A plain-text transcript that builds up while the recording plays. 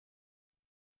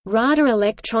RADA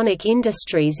Electronic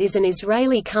Industries is an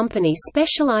Israeli company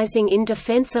specializing in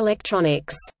defense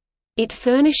electronics. It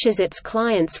furnishes its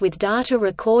clients with data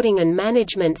recording and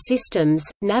management systems,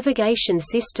 navigation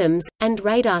systems, and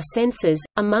radar sensors,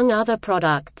 among other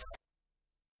products.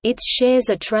 Its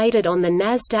shares are traded on the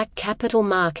Nasdaq Capital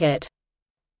Market.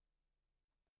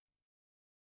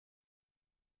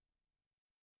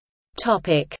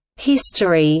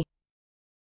 History.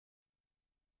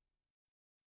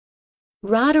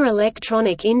 RADA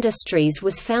Electronic Industries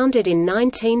was founded in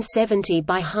 1970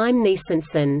 by Chaim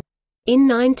Nisenson. In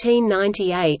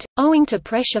 1998, owing to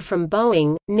pressure from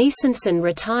Boeing, Nisenson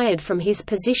retired from his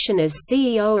position as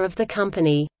CEO of the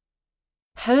company.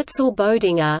 Herzl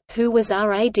Bodinger, who was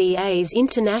RADA's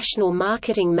international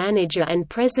marketing manager and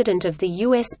president of the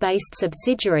US-based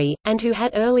subsidiary, and who had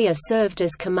earlier served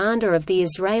as commander of the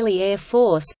Israeli Air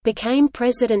Force, became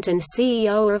president and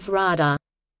CEO of RADA.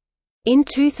 In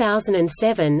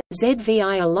 2007,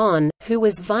 Zvi Alon, who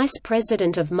was vice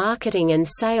president of marketing and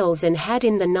sales and had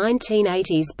in the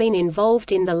 1980s been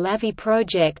involved in the Lavi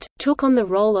project, took on the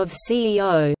role of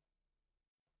CEO.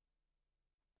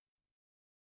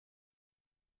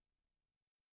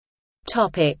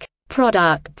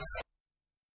 Products.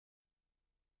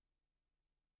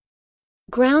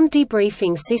 Ground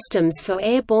debriefing systems for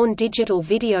airborne digital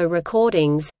video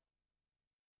recordings.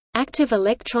 Active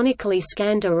electronically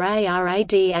scanned array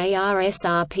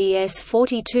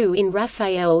RADARSRPS-42 in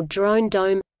Rafael drone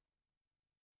dome.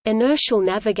 Inertial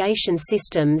navigation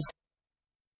systems.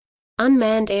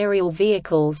 Unmanned aerial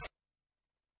vehicles.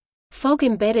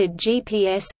 Fog-embedded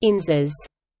GPS, INSAs.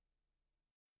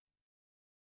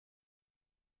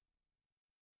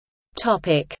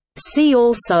 See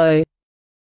also: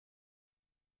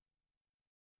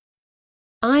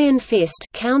 Iron Fist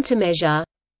countermeasure,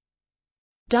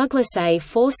 Douglas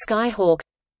A-4 Skyhawk,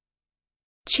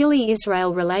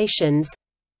 Chile–Israel relations.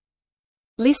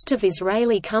 List of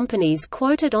Israeli companies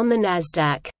quoted on the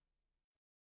Nasdaq.